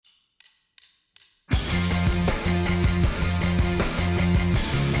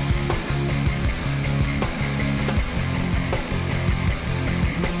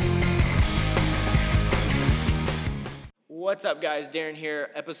What's up, guys? Darren here,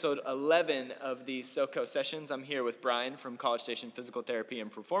 episode 11 of the SoCo Sessions. I'm here with Brian from College Station Physical Therapy and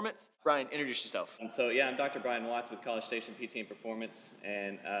Performance. Brian, introduce yourself. I'm Dr. Brian Watts with College Station PT and Performance,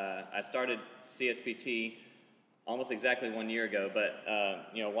 and I started CSPT almost exactly 1 year ago. But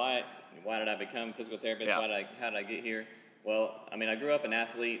why did I become a physical therapist? Yeah. How did I get here? Well, I grew up an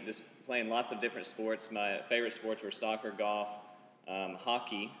athlete, just playing lots of different sports. My favorite sports were soccer, golf,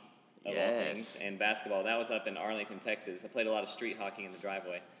 hockey, of all things, and basketball. That was up in Arlington, Texas. I played a lot of street hockey in the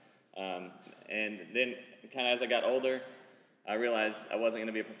driveway. And then kind of as I got older, I realized I wasn't going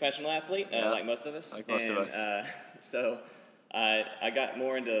to be a professional athlete, like most of us. So I got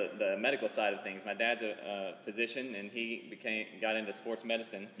more into the medical side of things. My dad's a physician, and he got into sports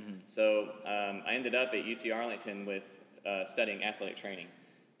medicine. Mm-hmm. So I ended up at UT Arlington with studying athletic training.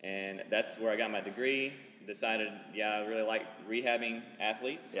 And that's where I got my degree. Decided, I really like rehabbing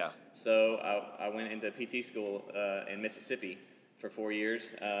athletes. Yeah. So I went into PT school in Mississippi for 4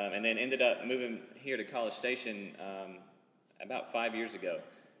 years, and then ended up moving here to College Station about 5 years ago.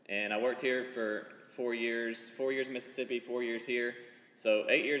 And I worked here for 4 years, 4 years in Mississippi, 4 years here. So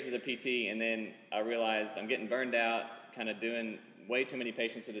 8 years as a PT, and then I realized I'm getting burned out, kind of doing way too many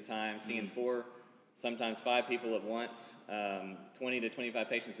patients at a time, seeing 4, sometimes 5 people at once, 20 to 25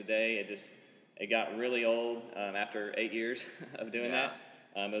 patients a day. It got really old after 8 years of doing that.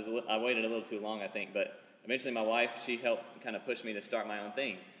 I waited a little too long, I think, but eventually my wife, she helped kind of push me to start my own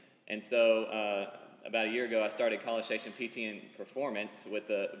thing. And so about a year ago, I started College Station PT and Performance with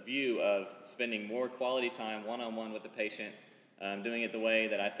the view of spending more quality time one-on-one with the patient, doing it the way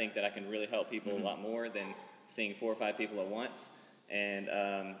that I think that I can really help people a lot more than seeing 4 or 5 people at once. And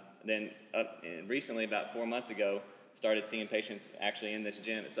then recently, about 4 months ago, started seeing patients actually in this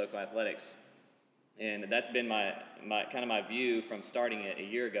gym at SoCo Athletics. And that's been my view from starting it a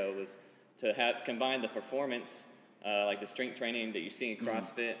year ago, was to combine the performance, like the strength training that you see in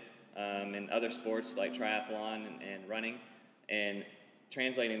CrossFit and other sports like triathlon and running, and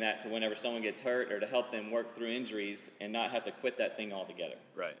translating that to whenever someone gets hurt, or to help them work through injuries and not have to quit that thing altogether.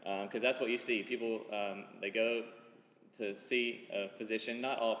 Right. Because that's what you see. People, they go to see a physician,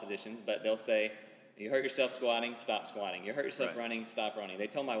 not all physicians, but they'll say, you hurt yourself squatting, stop squatting. You hurt yourself running, stop running. They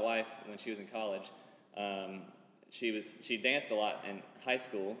told my wife when she was in college, she danced a lot in high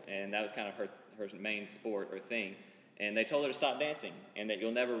school, and that was kind of her main sport or thing. And they told her to stop dancing, and that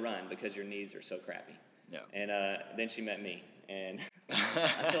you'll never run because your knees are so crappy. Yeah. And then she met me, and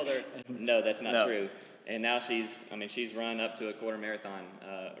I told her, no, that's not true. And now she's run up to a quarter marathon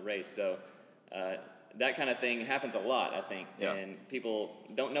race. So that kind of thing happens a lot, I think, and people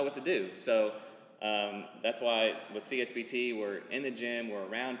don't know what to do. So that's why with CSPT, we're in the gym, we're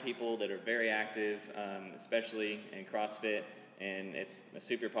around people that are very active, especially in CrossFit, and it's a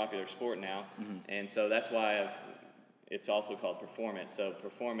super popular sport now. Mm-hmm. And so that's why it's also called Performance. So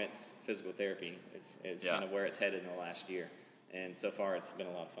Performance Physical Therapy is kind of where it's headed in the last year. And so far, it's been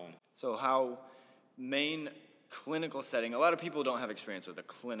a lot of fun. So how main clinical setting, a lot of people don't have experience with a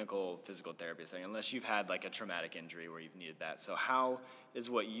clinical physical therapy setting unless you've had like a traumatic injury where you've needed that. So how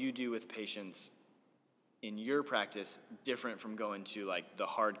is what you do with patients in your practice different from going to like the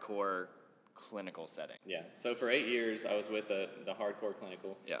hardcore clinical setting? Yeah. So for 8 years, I was with the hardcore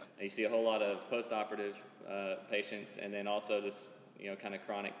clinical. Yeah. And you see a whole lot of post-operative patients, and then also just kind of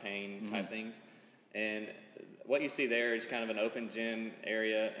chronic pain type things. And what you see there is kind of an open gym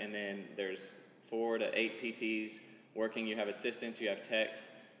area, and then there's 4 to 8 PTs working. You have assistants, you have techs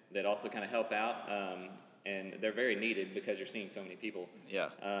that also kind of help out. And they're very needed because you're seeing so many people. Yeah.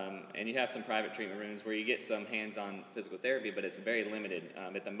 And you have some private treatment rooms where you get some hands-on physical therapy, but it's very limited.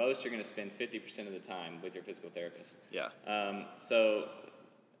 At the most, you're going to spend 50% of the time with your physical therapist. Yeah. So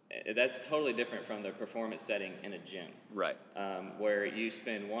that's totally different from the performance setting in a gym. Right. Where you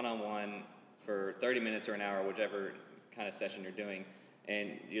spend one-on-one for 30 minutes or an hour, whichever kind of session you're doing,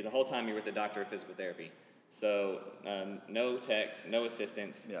 and the whole time you're with the doctor of physical therapy. So no techs, no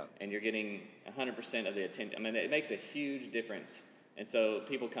assistants, and you're getting 100% of the attention. It makes a huge difference. And so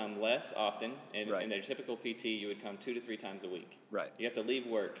people come less often. And in their typical PT, you would come 2 to 3 times a week. Right. You have to leave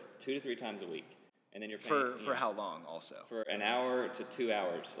work 2 to 3 times a week. And then you're paying, for how long also? For an hour to 2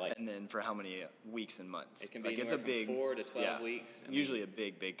 hours. And then for how many weeks and months? It can be anywhere from 4 to 12 weeks. Usually a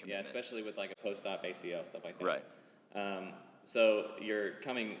big commitment. Yeah, especially with like a post-op ACL, stuff like that. Right. So you're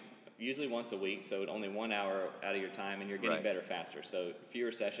coming usually once a week, so only 1 hour out of your time, and you're getting better faster. So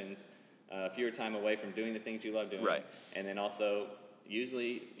fewer sessions, fewer time away from doing the things you love doing. Right. And then also,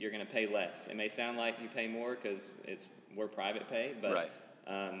 usually you're going to pay less. It may sound like you pay more because we're private pay, but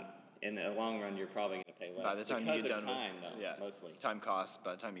in the long run, you're probably going to pay less. By the time you get done time, with though, mostly. Time costs,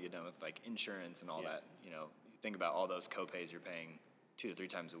 by the time you get done with like insurance and all that, think about all those co-pays you're paying 2 to 3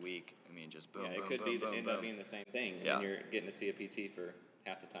 times a week. I mean, just boom, Yeah, boom, it could boom, be boom, end boom. up being the same thing, and Yeah. then you're getting to see a PT for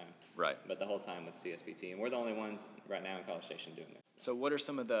half the time. Right. But the whole time with CSPT, and we're the only ones right now in College Station doing this. So what are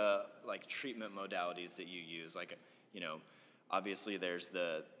some of the like treatment modalities that you use? Like, obviously there's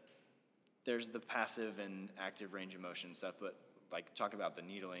the passive and active range of motion stuff, but like talk about the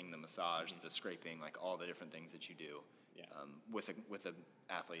needling, the massage, the scraping, like all the different things that you do. Yeah. With a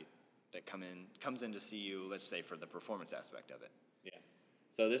athlete that comes in to see you, let's say for the performance aspect of it. Yeah.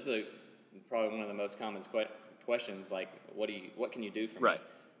 So this is probably one of the most common questions, like what can you do for me?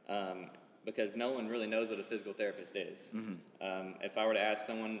 Right. Because no one really knows what a physical therapist is. If I were to ask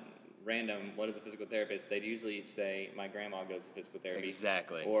someone random, what is a physical therapist, they'd usually say, my grandma goes to physical therapy.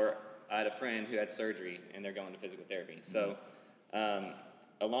 Exactly. Or I had a friend who had surgery and they're going to physical therapy. So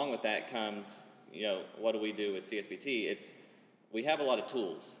along with that comes, what do we do with CSPT? We have a lot of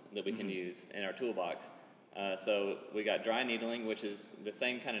tools that we can use in our toolbox. So we got dry needling, which is the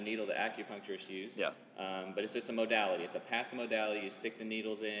same kind of needle that acupuncturists use. Yeah. But it's just a modality. It's a passive modality. You stick the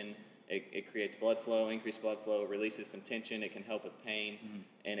needles in. It creates blood flow, increased blood flow, releases some tension. It can help with pain,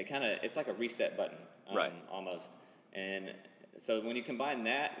 and it's like a reset button, Right. almost. And so when you combine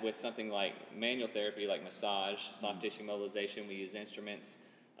that with something like manual therapy, like massage, soft tissue mobilization, we use instruments,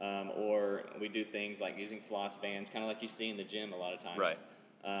 or we do things like using floss bands, kind of like you see in the gym a lot of times. Right.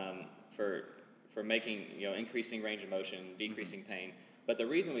 For making, increasing range of motion, decreasing pain. But the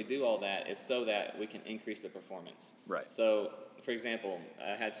reason we do all that is so that we can increase the performance. Right. So, for example,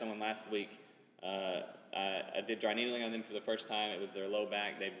 I had someone last week, I did dry needling on them for the first time. It was their low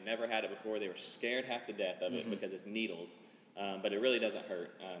back. They've never had it before. They were scared half to death of it because it's needles, but it really doesn't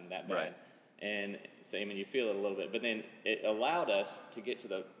hurt that bad. Right. And so, you feel it a little bit. But then it allowed us to get to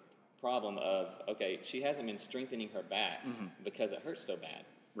the problem of, okay, she hasn't been strengthening her back because it hurts so bad.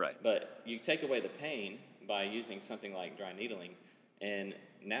 Right. But you take away the pain by using something like dry needling, and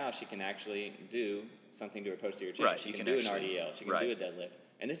now she can actually do something to her posterior chain. Right. She can do an RDL. She can do a deadlift.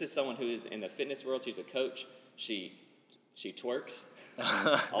 And this is someone who is in the fitness world. She's a coach. She twerks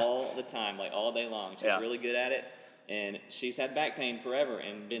all the time, like all day long. She's really good at it. And she's had back pain forever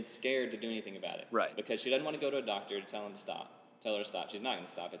and been scared to do anything about it. Right. Because she doesn't want to go to a doctor to tell her to stop. She's not going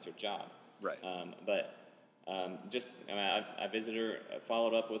to stop. It's her job. Right. I visited her,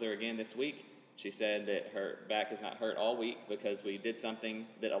 followed up with her again this week. She said that her back has not hurt all week because we did something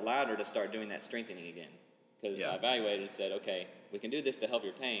that allowed her to start doing that strengthening again. Because I evaluated and said, okay, we can do this to help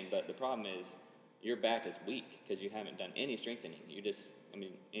your pain, but the problem is your back is weak because you haven't done any strengthening.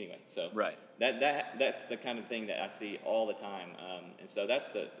 Anyway. So right. That's the kind of thing that I see all the time. And so that's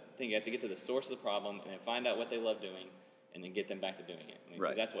the thing. You have to get to the source of the problem and then find out what they love doing and then get them back to doing it.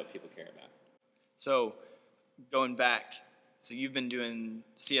 Because that's what people care about. So going back, so you've been doing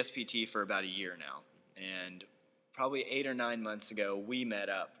CSPT for about a year now, and probably 8 or 9 months ago, we met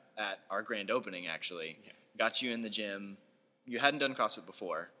up at our grand opening, actually. Yeah. Got you in the gym. You hadn't done CrossFit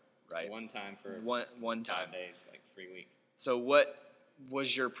before, right? One time for one time. 5 days, like free week. So what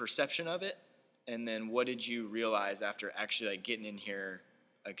was your perception of it? And then what did you realize after actually getting in here?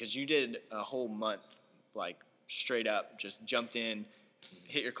 Because you did a whole month, straight up, just jumped in,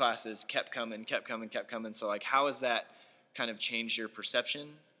 hit your classes, kept coming. So how has that kind of changed your perception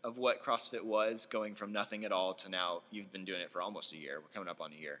of what CrossFit was, going from nothing at all to now you've been doing it for almost a year? We're coming up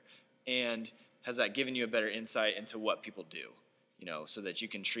on a year. And has that given you a better insight into what people do, so that you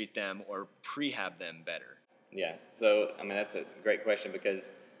can treat them or prehab them better? Yeah. So, that's a great question,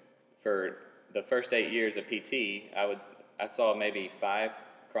 because for the first 8 years of PT, I saw maybe 5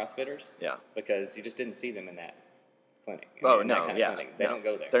 CrossFitters. Yeah. Because you just didn't see them in that clinic. Clinic. They don't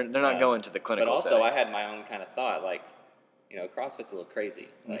go there. They're not going to the clinical But also, setting. I had my own kind of thought, CrossFit's a little crazy.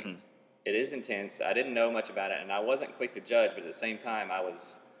 It is intense. I didn't know much about it, and I wasn't quick to judge, but at the same time, I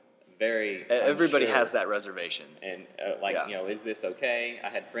was very Everybody unsure. has that reservation. And, is this okay? I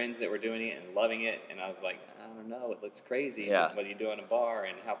had friends that were doing it and loving it, and I was like, I don't know, it looks crazy. Yeah. What you do in a bar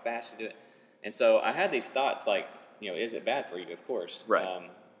and how fast you do it. And so I had these thoughts is it bad for you? Of course. Right.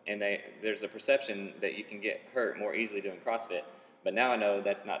 And there's a perception that you can get hurt more easily doing CrossFit, but now I know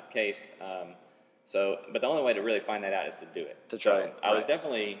that's not the case. But the only way to really find that out is to do it. That's right. I was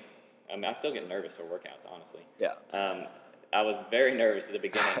definitely, I still get nervous for workouts, honestly. Yeah. I was very nervous at the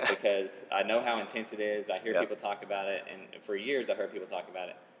beginning because I know how intense it is. I hear people talk about it, and for years I heard people talk about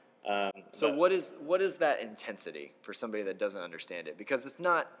it. So what is that intensity for somebody that doesn't understand it? Because it's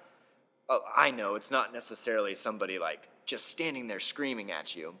not, I know it's not necessarily somebody just standing there screaming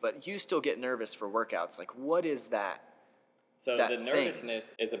at you, but you still get nervous for workouts. What is that? So that the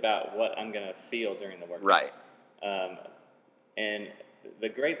nervousness is about what I'm going to feel during the workout. Right. And the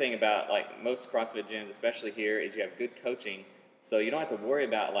great thing about like most CrossFit gyms, especially here, is you have good coaching, so you don't have to worry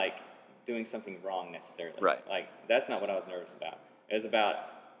about like doing something wrong necessarily. Right. Like that's not what I was nervous about. It was about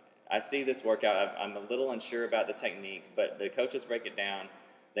I see this workout. I'm a little unsure about the technique, but the coaches break it down.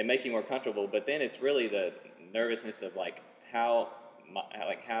 They make you more comfortable. But then it's really the nervousness of like how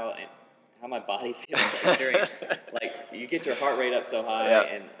my body feels like during like you get your heart rate up so high,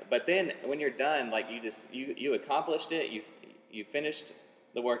 Yeah. but then when you're done, like you accomplished it. You finished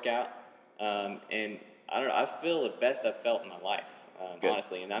the workout, and I don't know. I feel the best I've felt in my life,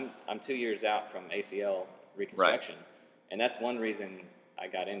 honestly. And I'm 2 years out from ACL reconstruction, and that's one reason I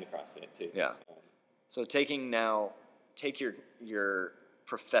got into CrossFit too. Yeah. So take your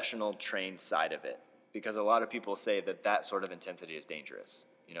professional trained side of it, because a lot of people say that sort of intensity is dangerous.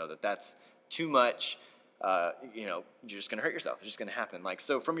 You know, that's too much. You know, you're just gonna hurt yourself. It's just gonna happen. Like,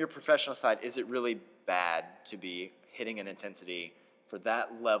 so from your professional side, is it really bad to be hitting an intensity for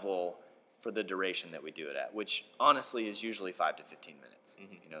that level for the duration that we do it at, which honestly is usually 5 to 15 minutes?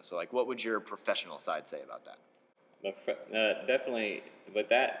 Mm-hmm. You know, so like, what would your professional side say about that? Definitely, with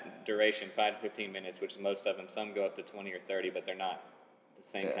that duration, 5 to 15 minutes, which most of them, some go up to 20 or 30, but they're not the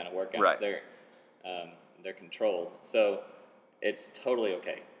same kind of workouts. Right. They're controlled, so it's totally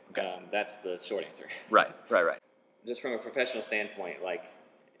okay. That's the short answer. Right. Just from a professional standpoint, like,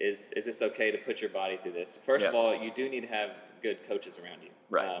 is this okay to put your body through this? First of all, you do need to have good coaches around you.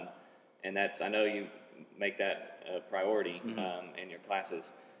 Right. And I know you make that a priority in your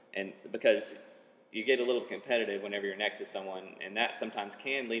classes, and because you get a little competitive whenever you're next to someone, and that sometimes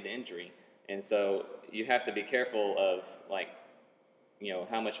can lead to injury. And so you have to be careful of, like, you know,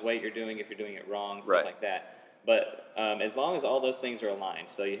 how much weight you're doing, if you're doing it wrong, stuff like that. But as long as all those things are aligned,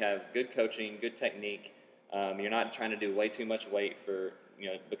 so you have good coaching, good technique, you're not trying to do way too much weight for, you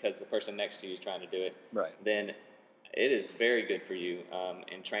know, because the person next to you is trying to do it, then it is very good for you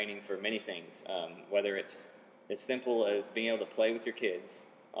in training for many things, whether it's as simple as being able to play with your kids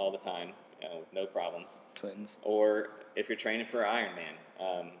all the time, with no problems. Twins. Or if you're training for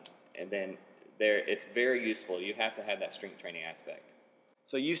Ironman, and then it's very useful. You have to have that strength training aspect.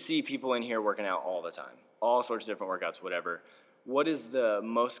 So you see people in here working out all the time, all sorts of different workouts, whatever. What is the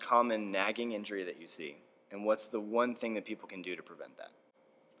most common nagging injury that you see? And what's the one thing that people can do to prevent that?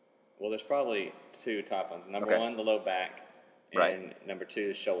 Well, there's probably two top ones. Number one, the low back, and number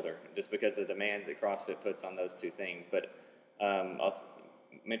two is shoulder, just because of the demands that CrossFit puts on those two things. But I'll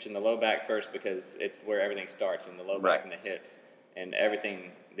mention the low back first because it's where everything starts, in the low back and the hips, and every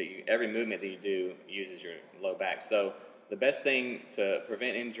movement that you do uses your low back. So the best thing to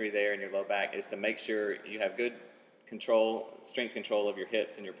prevent injury there in your low back is to make sure you have good strength control of your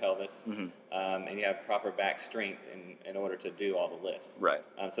hips and your pelvis, and you have proper back strength in order to do all the lifts.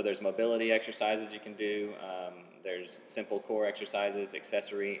 So there's mobility exercises you can do. There's simple core exercises,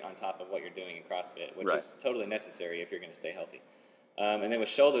 accessory on top of what you're doing in CrossFit, which is totally necessary if you're going to stay healthy. And then with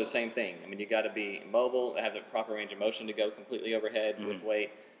shoulder, the same thing. I mean, you got to be mobile, have the proper range of motion to go completely overhead with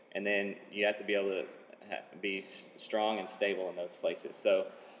weight, and then you have to be able to be strong and stable in those places. So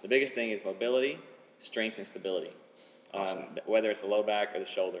the biggest thing is mobility, strength, and stability. Whether it's the low back or the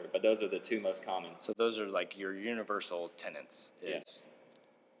shoulder, but those are the two most common. So those are like your universal tenets. Yes.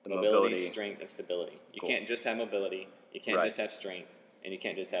 The mobility, strength, and stability. You can't just have mobility. You can't just have strength. And you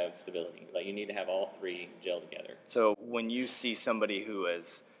can't just have stability. Like, you need to have all three gel together. So when you see somebody who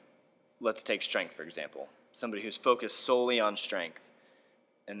is, let's take strength, for example, somebody who's focused solely on strength,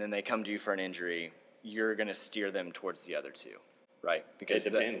 and then they come to you for an injury, you're going to steer them towards the other two, right? Because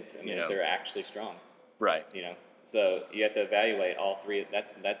it depends. I mean, if they're actually strong. Right. You know, so you have to evaluate all three.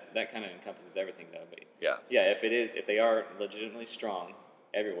 That kind of encompasses everything, though. But if they are legitimately strong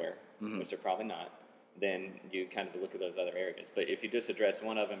everywhere, which they're probably not, then you kind of look at those other areas. But if you just address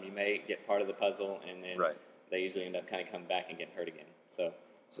one of them, you may get part of the puzzle, and then they usually end up kind of coming back and getting hurt again. So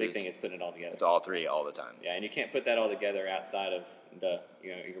the big thing is putting it all together. It's all three all the time. Yeah, and you can't put that all together outside of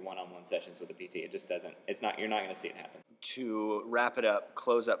your one-on-one sessions with the PT. It just doesn't. You're not going to see it happen. To wrap it up,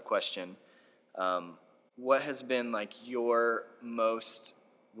 close up question, what has been like your most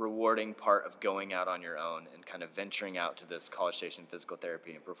rewarding part of going out on your own and kind of venturing out to this College Station physical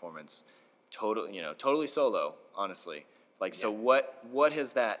therapy and performance? Totally solo, honestly. Like, so what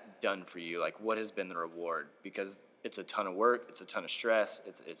has that done for you? Like, what has been the reward? Because it's a ton of work, it's a ton of stress.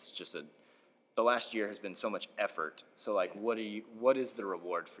 It's just the last year has been so much effort. So like, what is the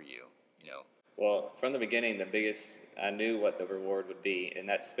reward for you? Well, from the beginning, I knew what the reward would be, and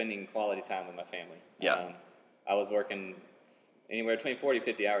that's spending quality time with my family. I was working anywhere between 40,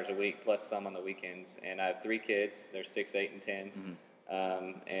 50 hours a week, plus some on the weekends. And I have 3 kids. They're 6, 8, and 10.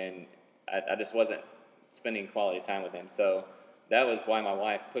 And I just wasn't spending quality time with them. So that was why my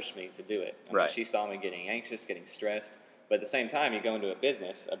wife pushed me to do it. I mean, Right. She saw me getting anxious, getting stressed. But at the same time, you go into a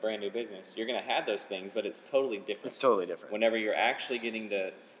business, a brand new business, you're going to have those things, but it's totally different. It's totally different. Whenever you're actually getting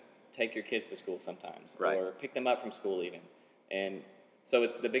to take your kids to school sometimes, Right. or pick them up from school even. And so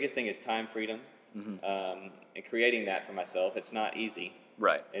the biggest thing is time freedom, and creating that for myself. It's not easy.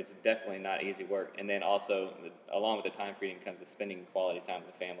 Right. It's definitely not easy work. And then also, along with the time freedom comes the spending quality time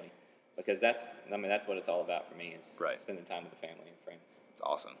with the family. Because that's what it's all about for me, is Right. spending time with the family and friends. It's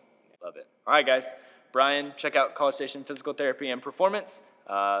awesome. Love it. All right, guys. Brian, check out College Station Physical Therapy and Performance.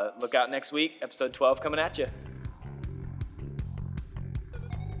 Look out next week, episode 12 coming at you.